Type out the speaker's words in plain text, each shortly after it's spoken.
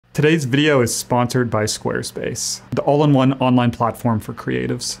Today's video is sponsored by Squarespace, the all-in-one online platform for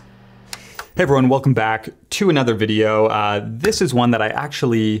creatives. Hey everyone, welcome back to another video. This is one that I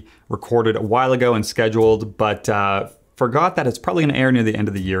actually recorded a while ago and scheduled, but forgot that it's probably gonna air near the end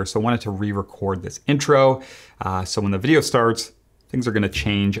of the year, so I wanted to re-record this intro. So when the video starts, things are gonna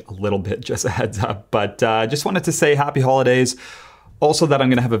change a little bit, just a heads up. But just wanted to say happy holidays. Also that I'm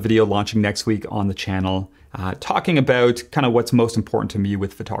gonna have a video launching next week on the channel, talking about kind of what's most important to me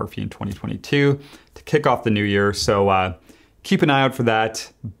with photography in 2022 to kick off the new year. So keep an eye out for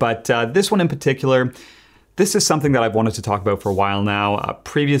that. But this one in particular, this is something that I've wanted to talk about for a while now.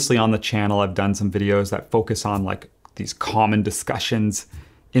 Previously on the channel, I've done some videos that focus on like these common discussions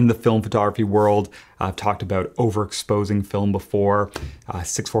in the film photography world. I've talked about overexposing film before,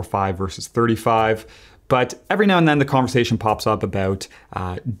 645 versus 35. But every now and then the conversation pops up about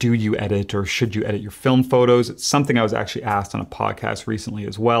do you edit or should you edit your film photos? It's something I was actually asked on a podcast recently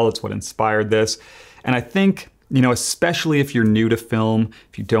as well. It's what inspired this. And I think, you know, especially if you're new to film,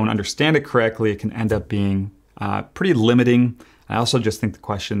 if you don't understand it correctly, it can end up being pretty limiting. I also just think the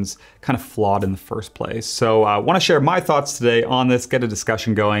question's kind of flawed in the first place. So I want to share my thoughts today on this, get a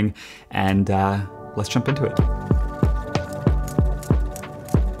discussion going, and let's jump into it.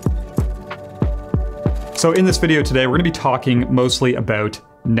 So in this video today, we're gonna be talking mostly about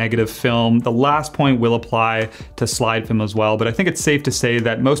negative film. The last point will apply to slide film as well, but I think it's safe to say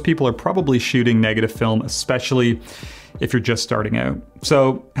that most people are probably shooting negative film, especially if you're just starting out.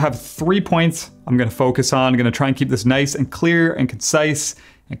 So I have 3 points I'm gonna focus on. I'm gonna try and keep this nice and clear and concise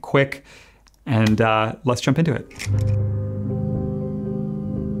and quick, and let's jump into it.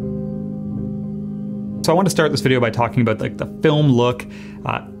 So I want to start this video by talking about like the film look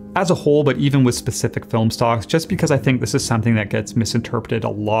as a whole, but even with specific film stocks, just because I think this is something that gets misinterpreted a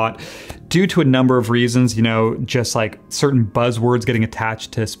lot due to a number of reasons, you know, just like certain buzzwords getting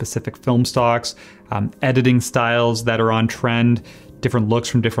attached to specific film stocks, editing styles that are on trend, different looks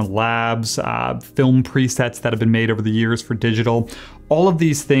from different labs, film presets that have been made over the years for digital. All of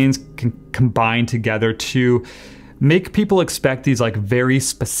these things can combine together to make people expect these like very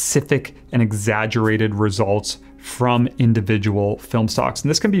specific and exaggerated results from individual film stocks. And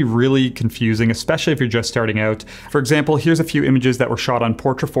this can be really confusing, especially if you're just starting out. For example, here's a few images that were shot on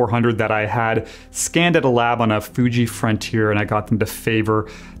Portra 400 that I had scanned at a lab on a Fuji Frontier, and I got them to favor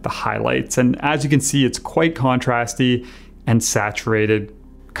the highlights. And as you can see, it's quite contrasty and saturated,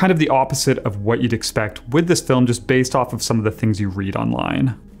 kind of the opposite of what you'd expect with this film just based off of some of the things you read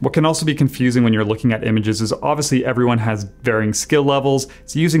online. What can also be confusing when you're looking at images is obviously everyone has varying skill levels,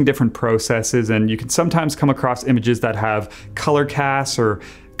 it's using different processes, and you can sometimes come across images that have color casts or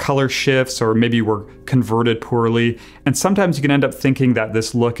color shifts, or maybe were converted poorly. And sometimes you can end up thinking that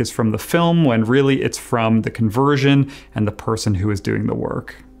this look is from the film when really it's from the conversion and the person who is doing the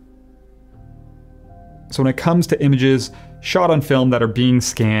work. So when it comes to images shot on film that are being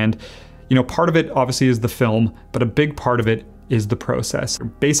scanned, you know, part of it obviously is the film, but a big part of it is the process. You're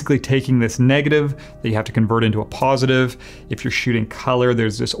basically taking this negative that you have to convert into a positive. If you're shooting color,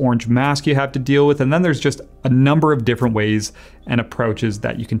 there's this orange mask you have to deal with, and then there's just a number of different ways and approaches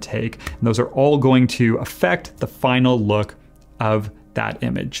that you can take. And those are all going to affect the final look of that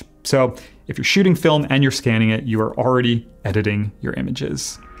image. So if you're shooting film and you're scanning it, you are already editing your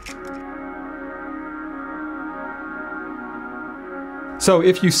images. So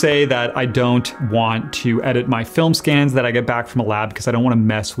if you say that I don't want to edit my film scans that I get back from a lab because I don't want to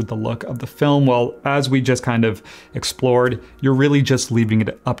mess with the look of the film, well, as we just kind of explored, you're really just leaving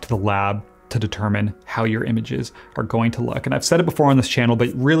it up to the lab to determine how your images are going to look. And I've said it before on this channel, but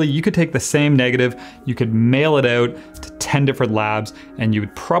really you could take the same negative, you could mail it out to 10 different labs, and you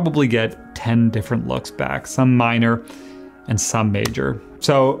would probably get 10 different looks back, some minor and some major.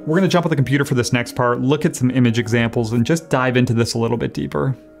 So we're gonna jump on the computer for this next part, look at some image examples, and just dive into this a little bit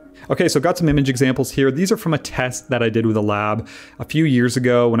deeper. Okay, so got some image examples here. These are from a test that I did with a lab a few years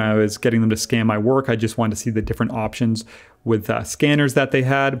ago when I was getting them to scan my work. I just wanted to see the different options with scanners that they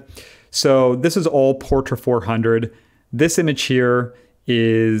had. So this is all Portra 400. This image here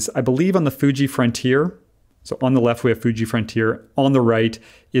is, I believe, on the Fuji Frontier. So on the left we have Fuji Frontier. On the right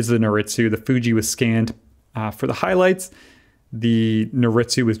is the Noritsu. The Fuji was scanned for the highlights. The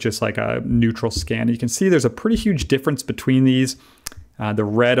Noritsu was just like a neutral scan. You can see there's a pretty huge difference between these. The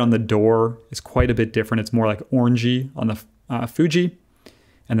red on the door is quite a bit different. It's more like orangey on the Fuji.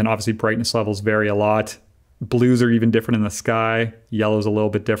 And then obviously brightness levels vary a lot. Blues are even different in the sky. Yellow's a little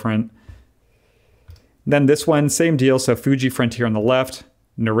bit different. Then this one, same deal. So Fuji Frontier on the left,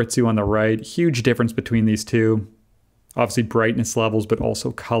 Noritsu on the right. Huge difference between these two. Obviously brightness levels, but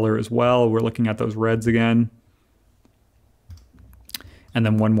also color as well. We're looking at those reds again. and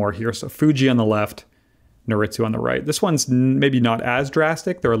then one more here. So Fuji on the left, Noritsu on the right. This one's maybe not as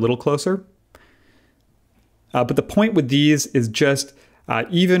drastic. They're a little closer. But the point with these is just,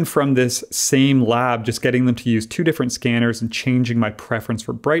 even from this same lab, just getting them to use two different scanners and changing my preference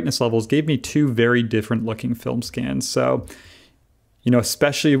for brightness levels gave me two very different looking film scans. So, you know,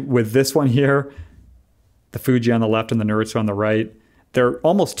 especially with this one here, the Fuji on the left and the Noritsu on the right, they're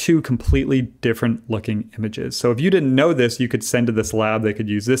almost two completely different looking images. So if you didn't know this, you could send to this lab, they could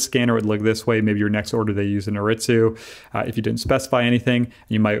use this scanner, it would look this way. Maybe your next order, they use a Noritsu. If you didn't specify anything,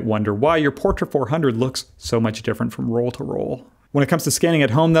 you might wonder why your Portra 400 looks so much different from roll to roll. When it comes to scanning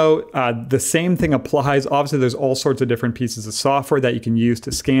at home though, the same thing applies. Obviously there's all sorts of different pieces of software that you can use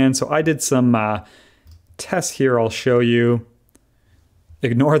to scan. So I did some tests here, I'll show you.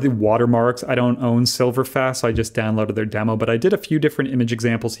 Ignore the watermarks. I don't own Silverfast, so I just downloaded their demo, but I did a few different image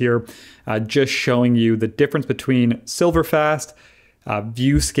examples here, just showing you the difference between Silverfast,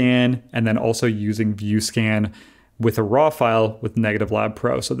 ViewScan, and then also using ViewScan with a raw file with Negative Lab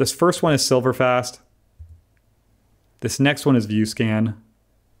Pro. So this first one is Silverfast. This next one is ViewScan.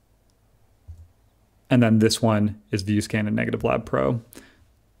 And then this one is ViewScan and Negative Lab Pro.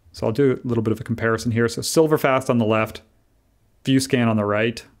 So I'll do a little bit of a comparison here. So Silverfast on the left, ViewScan on the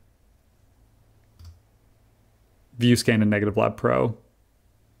right, ViewScan and Negative Lab Pro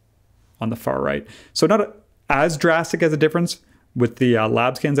on the far right. So not as drastic as a difference with the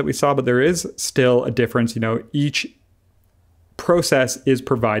lab scans that we saw, but there is still a difference. You know, each process is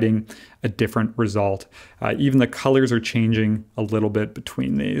providing a different result. Even the colors are changing a little bit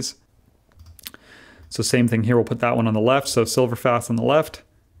between these. So same thing here, we'll put that one on the left. So Silverfast on the left.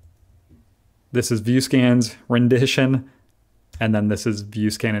 This is ViewScan's rendition. And then this is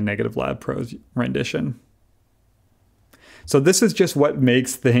ViewScan and Negative Lab Pro's rendition. So this is just what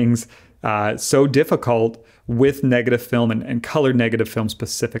makes things so difficult with negative film and color negative film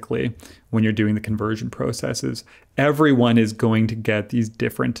specifically when you're doing the conversion processes. Everyone is going to get these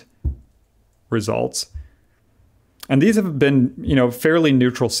different results. And these have been, you know, fairly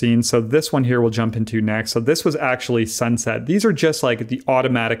neutral scenes. So this one here we'll jump into next. So this was actually sunset. These are just like the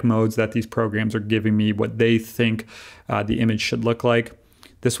automatic modes that these programs are giving me what they think the image should look like.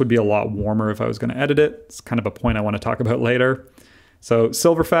 This would be a lot warmer if I was going to edit it. It's kind of a point I want to talk about later. So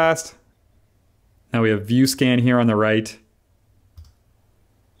Silverfast. Now we have ViewScan here on the right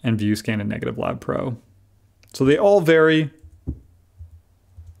and ViewScan and Negative Lab Pro. So they all vary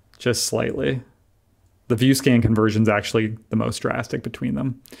just slightly. The ViewScan conversion is actually the most drastic between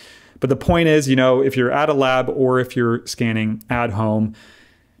them. But the point is, you know, if you're at a lab or if you're scanning at home,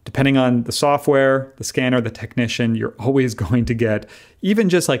 depending on the software, the scanner, the technician, you're always going to get even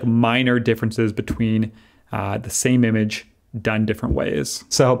just like minor differences between the same image done different ways.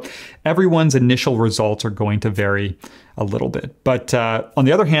 So everyone's initial results are going to vary a little bit. But on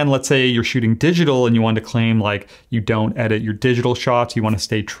the other hand, let's say you're shooting digital and you want to claim like you don't edit your digital shots, you want to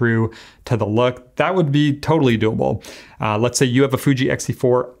stay true to the look, that would be totally doable. Let's say you have a Fuji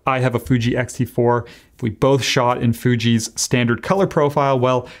X-T4, I have a Fuji X-T4. If we both shot in Fuji's standard color profile,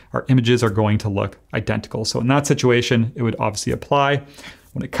 well, our images are going to look identical. So in that situation, it would obviously apply.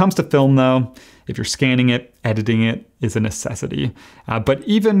 When it comes to film though, if you're scanning it, editing it is a necessity. But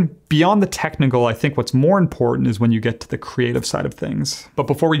even beyond the technical, I think what's more important is when you get to the creative side of things. But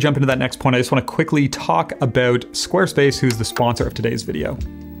before we jump into that next point, I just want to quickly talk about Squarespace, who's the sponsor of today's video.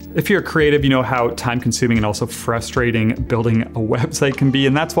 If you're creative, you know how time-consuming and also frustrating building a website can be,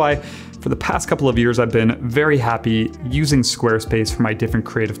 and that's why for the past couple of years I've been very happy using Squarespace for my different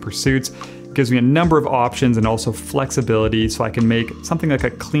creative pursuits. It gives me a number of options and also flexibility, so I can make something like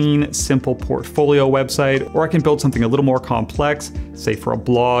a clean, simple portfolio website, or I can build something a little more complex, say for a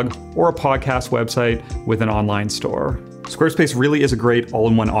blog or a podcast website with an online store. Squarespace really is a great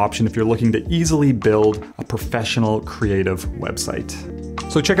all-in-one option if you're looking to easily build a professional creative website.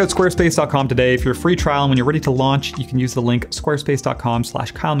 So check out squarespace.com today. If you're a free trial and when you're ready to launch, you can use the link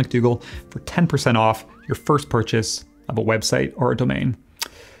squarespace.com/KyleMcDougall for 10% off your first purchase of a website or a domain.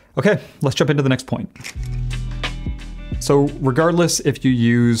 Okay, let's jump into the next point. So regardless if you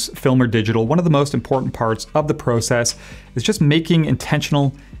use film or digital, one of the most important parts of the process is just making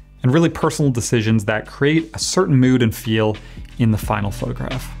intentional and really personal decisions that create a certain mood and feel in the final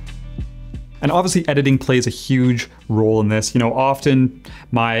photograph. And obviously editing plays a huge role in this. You know, often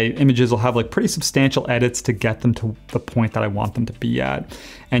my images will have like pretty substantial edits to get them to the point that I want them to be at.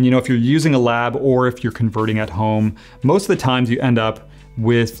 And you know, if you're using a lab or if you're converting at home, most of the times you end up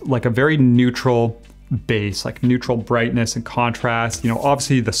with like a very neutral base, like neutral brightness and contrast. You know,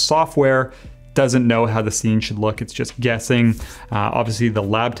 obviously the software doesn't know how the scene should look. It's just guessing. Obviously the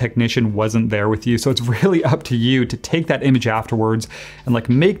lab technician wasn't there with you, so it's really up to you to take that image afterwards and like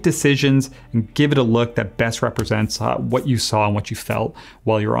make decisions and give it a look that best represents what you saw and what you felt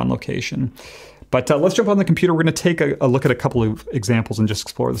while you're on location. But let's jump on the computer. We're gonna take a look at a couple of examples and just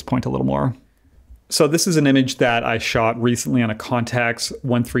explore this point a little more. So this is an image that I shot recently on a Contax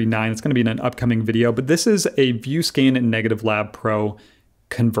 139. It's gonna be in an upcoming video, but this is a ViewScan in Negative Lab Pro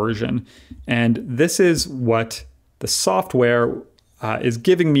conversion. And this is what the software is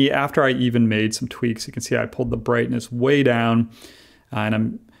giving me after I even made some tweaks. You can see I pulled the brightness way down and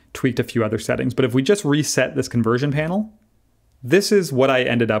I'm tweaked a few other settings. But if we just reset this conversion panel, this is what I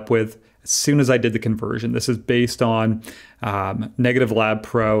ended up with as soon as I did the conversion. This is based on Negative Lab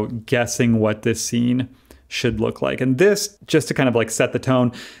Pro guessing what this scene should look like. And this, just to kind of like set the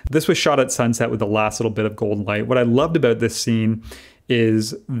tone, this was shot at sunset with the last little bit of golden light. What I loved about this scene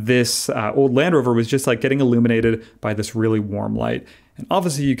is this old Land Rover was just like getting illuminated by this really warm light. And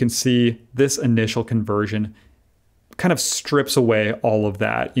obviously you can see this initial conversion kind of strips away all of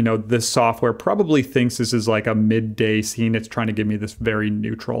that. You know, this software probably thinks this is like a midday scene. It's trying to give me this very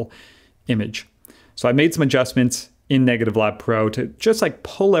neutral image. So I made some adjustments in Negative Lab Pro to just like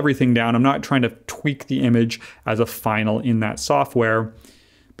pull everything down. I'm not trying to tweak the image as a final in that software.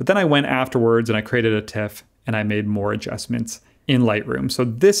 But then I went afterwards and I created a TIFF and I made more adjustments in Lightroom. So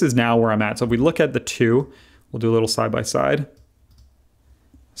this is now where I'm at. So if we look at the two, we'll do a little side by side.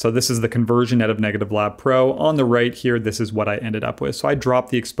 So this is the conversion out of Negative Lab Pro. On the right here, this is what I ended up with. So I dropped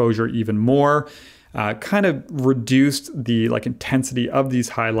the exposure even more, kind of reduced the like intensity of these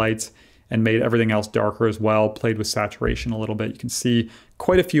highlights and made everything else darker as well, played with saturation a little bit. You can see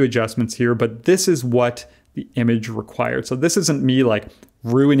quite a few adjustments here, but this is what the image required. So this isn't me like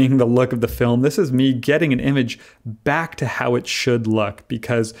ruining the look of the film. This is me getting an image back to how it should look,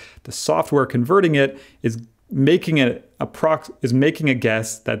 because the software converting it is making a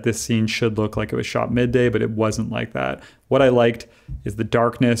guess that this scene should look like it was shot midday, but it wasn't like that. What I liked is the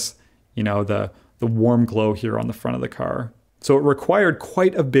darkness, you know, the warm glow here on the front of the car. So it required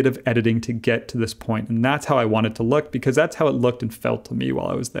quite a bit of editing to get to this point, and that's how I want it to look, because that's how it looked and felt to me while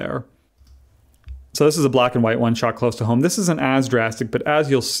I was there. So this is a black and white one shot close to home. This isn't as drastic, but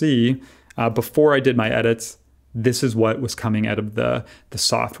as you'll see, before I did my edits, this is what was coming out of the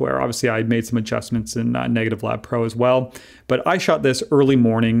software. Obviously, I made some adjustments in Negative Lab Pro as well, but I shot this early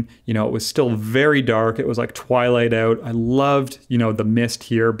morning. You know, it was still very dark. It was like twilight out. I loved, you know, the mist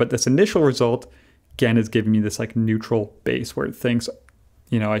here, but this initial result, again, is giving me this like neutral base where it thinks,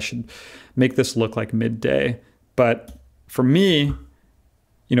 you know, I should make this look like midday. But for me,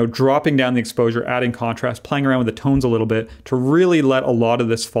 you know, dropping down the exposure, adding contrast, playing around with the tones a little bit to really let a lot of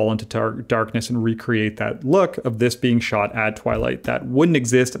this fall into darkness and recreate that look of this being shot at twilight that wouldn't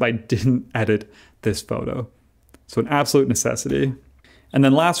exist if I didn't edit this photo. So an absolute necessity. And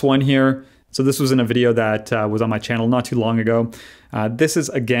then last one here. So this was in a video that was on my channel not too long ago. This is,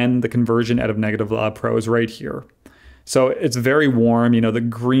 again, the conversion out of Negative Lab Pro is right here. So it's very warm, you know, the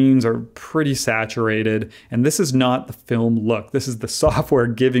greens are pretty saturated, and this is not the film look. This is the software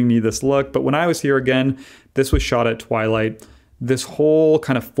giving me this look. But when I was here again, this was shot at twilight. This whole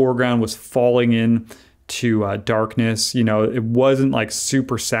kind of foreground was falling in to darkness. You know, it wasn't like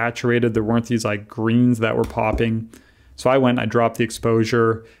super saturated. There weren't these like greens that were popping. So I went, I dropped the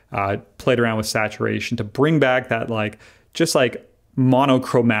exposure, played around with saturation to bring back that like, just like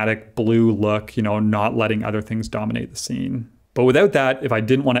monochromatic blue look, you know, not letting other things dominate the scene. But without that, if I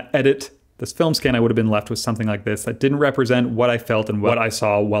didn't want to edit this film scan, I would have been left with something like this that didn't represent what I felt and what I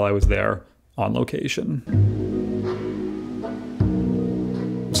saw while I was there on location.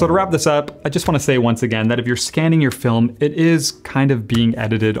 So to wrap this up, I just want to say once again that if you're scanning your film, it is kind of being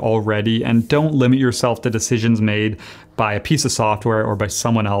edited already, and don't limit yourself to decisions made by a piece of software or by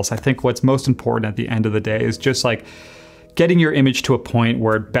someone else. I think what's most important at the end of the day is just like getting your image to a point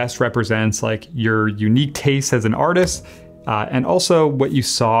where it best represents like your unique taste as an artist, and also what you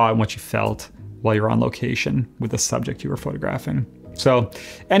saw and what you felt while you're on location with the subject you were photographing. So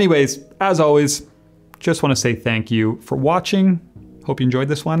anyways, as always, just want to say thank you for watching. Hope you enjoyed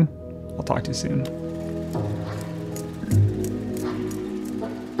this one. I'll talk to you soon.